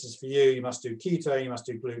diet, this is for you, you must do keto, you must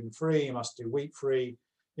do gluten-free, you must do wheat-free,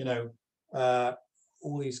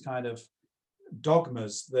 all these kind of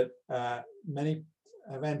dogmas that many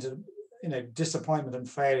have entered, disappointment and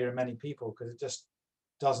failure in many people because it just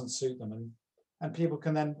doesn't suit them. And people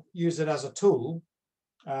can then use it as a tool,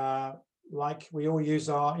 like we all use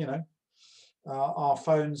our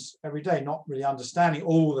phones every day, not really understanding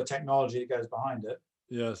all the technology that goes behind it.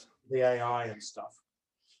 Yes. The AI and stuff.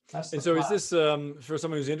 And so, is this for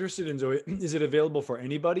someone who's interested in Zoe? Is it available for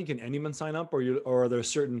anybody? Can anyone sign up, or are there a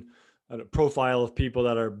certain profile of people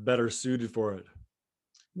that are better suited for it?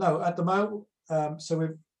 No, at the moment. So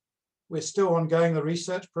we're still ongoing the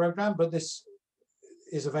research program, but this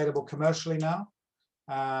is available commercially now.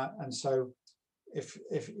 And so,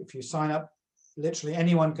 if you sign up, literally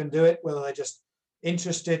anyone can do it, whether they're just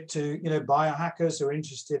interested to, biohackers who are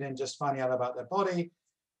interested in just finding out about their body,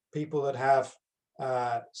 people that have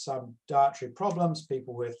some dietary problems,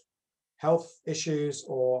 people with health issues,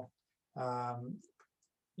 or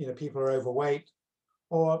people are overweight,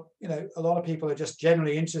 or a lot of people are just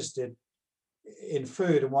generally interested in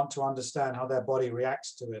food and want to understand how their body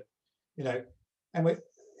reacts to it. And with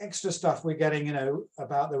extra stuff we're getting,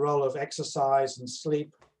 about the role of exercise and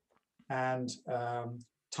sleep and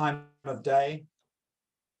time of day,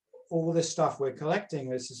 all this stuff we're collecting,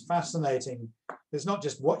 this is fascinating. It's not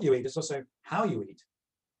just what you eat, it's also how you eat.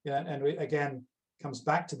 And we, again, comes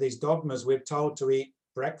back to these dogmas. We're told to eat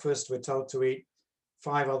breakfast, we're told to eat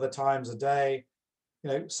 5 other times a day.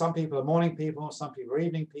 Some people are morning people, some people are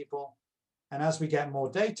evening people. And as we get more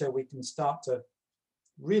data, we can start to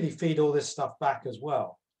really feed all this stuff back as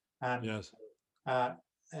well. And yes.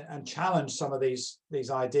 And challenge some of these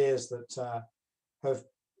ideas that have,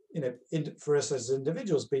 for us as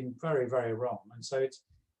individuals, been very, very wrong. And so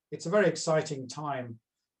it's a very exciting time,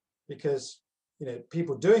 because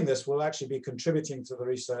people doing this will actually be contributing to the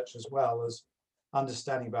research as well as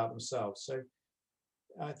understanding about themselves. So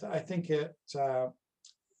I think it's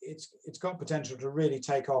got potential to really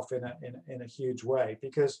take off in a huge way,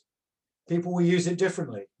 because people will use it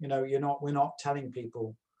differently. We're not telling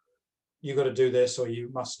people you got to do this or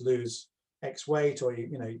you must lose X weight, or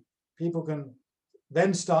people can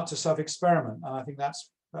then start to self-experiment. And I think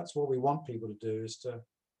that's what we want people to do, is to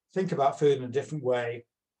think about food in a different way.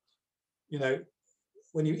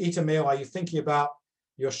 When you eat a meal, are you thinking about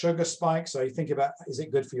your sugar spikes? Are you thinking about, is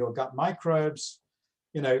it good for your gut microbes?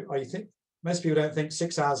 Most people don't think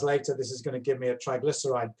 6 hours later this is going to give me a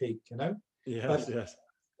triglyceride peak. Yes, yes.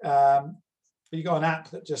 But you got an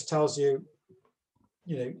app that just tells you,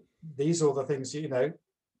 these are the things,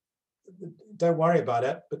 don't worry about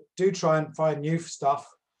it, but do try and find new stuff,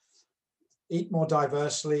 eat more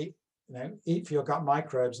diversely, eat for your gut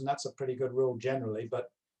microbes. And that's a pretty good rule generally.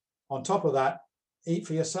 But on top of that, eat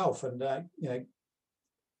for yourself, and,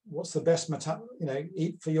 what's the best,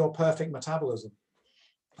 eat for your perfect metabolism.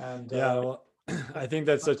 And I think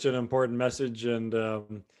that's such an important message. And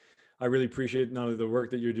I really appreciate not only the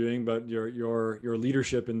work that you're doing, but your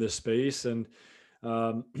leadership in this space. And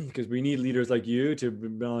because we need leaders like you to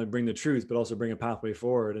not only bring the truth, but also bring a pathway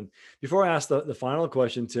forward. And before I ask the final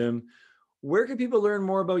question, Tim, where can people learn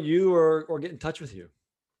more about you or get in touch with you?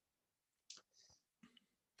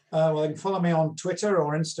 Well, you can follow me on Twitter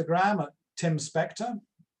or Instagram at Tim Spector.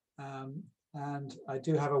 And I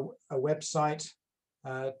do have a website,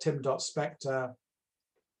 tim.spector,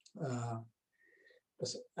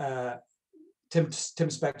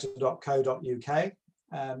 timspector.co.uk.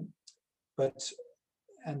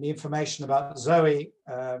 And the information about Zoe,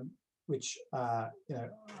 which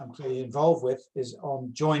I'm clearly involved with, is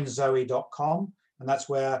on joinzoe.com, and that's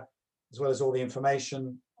where, as well as all the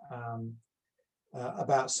information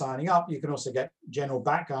about signing up, you can also get general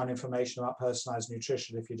background information about personalized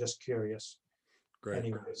nutrition if you're just curious. Great.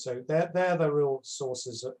 Anyway, so they're the real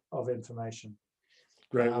sources of information.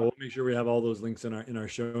 Great. Well, we'll make sure we have all those links in our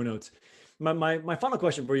show notes. My final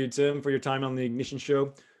question for you, Tim, for your time on the Ignition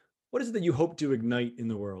Show: what is it that you hope to ignite in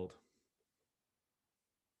the world?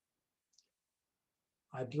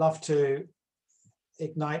 I'd love to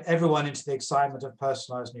ignite everyone into the excitement of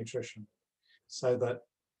personalized nutrition, so that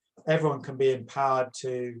everyone can be empowered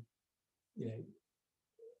to,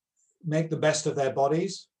 make the best of their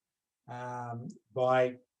bodies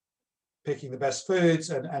by picking the best foods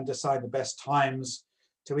and decide the best times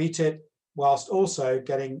to eat it, whilst also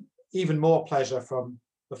getting even more pleasure from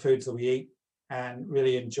the foods that we eat and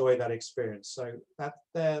really enjoy that experience. So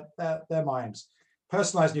they're my aims.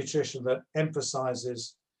 Personalized nutrition that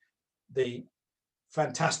emphasizes the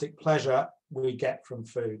fantastic pleasure we get from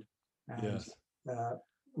food, and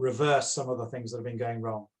reverse some of the things that have been going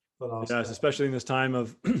wrong for the last Yes, especially in this time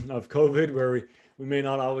of COVID, where we may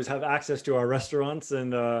not always have access to our restaurants,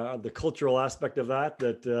 and the cultural aspect of that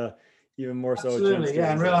even more so. Absolutely,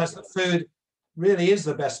 yeah, and realize that food really is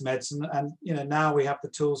the best medicine. And now we have the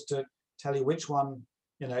tools to tell you which one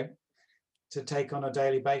to take on a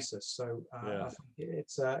daily basis. So I think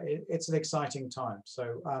it's an exciting time.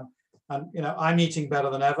 So and I'm eating better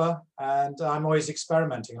than ever, and I'm always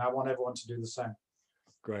experimenting, and I want everyone to do the same.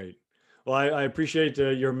 Great. Well, I appreciate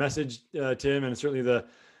your message, Tim, and certainly the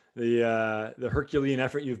Herculean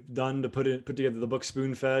effort you've done to put together the book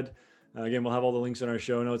Spoon Fed. Again, we'll have all the links in our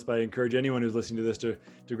show notes, but I encourage anyone who's listening to this to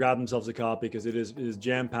grab themselves a copy, because it is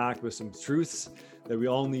jam-packed with some truths that we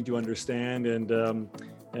all need to understand, and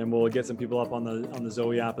we'll get some people up on the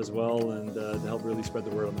Zoe app as well, and to help really spread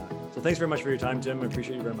the word on that. So thanks very much for your time, Tim. I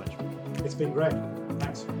appreciate you very much. It's been great.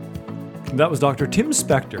 Thanks. That was Dr. Tim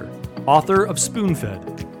Spector, author of Spoon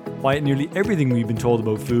Fed: Why Nearly Everything We've Been Told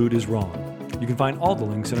About Food is Wrong. You can find all the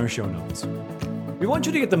links in our show notes. We want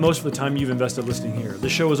you to get the most of the time you've invested listening here. The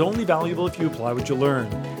show is only valuable if you apply what you learn,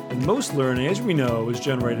 and most learning, as we know, is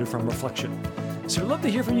generated from reflection. So we'd love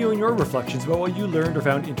to hear from you and your reflections about what you learned or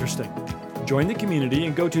found interesting. Join the community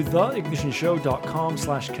and go to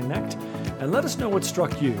theignitionshow.com/connect and let us know what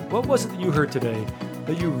struck you. What was it that you heard today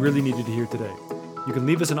that you really needed to hear today? You can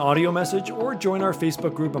leave us an audio message or join our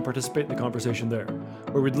Facebook group and participate in the conversation there,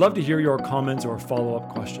 where we'd love to hear your comments or follow-up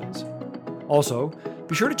questions. Also,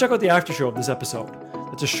 be sure to check out the after show of this episode.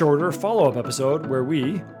 It's a shorter follow-up episode where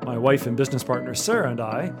we, my wife and business partner Sarah and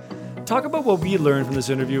I, talk about what we learned from this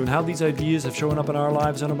interview and how these ideas have shown up in our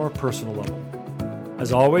lives on a more personal level.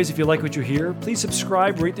 As always, if you like what you hear, please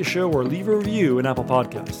subscribe, rate the show, or leave a review in Apple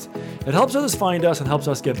Podcasts. It helps others find us and helps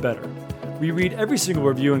us get better. We read every single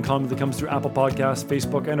review and comment that comes through Apple Podcasts,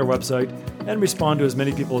 Facebook, and our website, and respond to as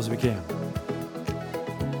many people as we can.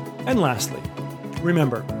 And lastly,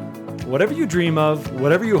 remember, whatever you dream of,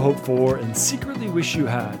 whatever you hope for, and secretly wish you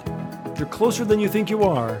had, you're closer than you think you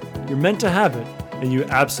are, you're meant to have it, and you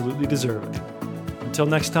absolutely deserve it. Until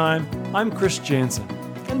next time, I'm Chris Jansen,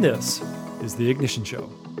 and this is The Ignition Show.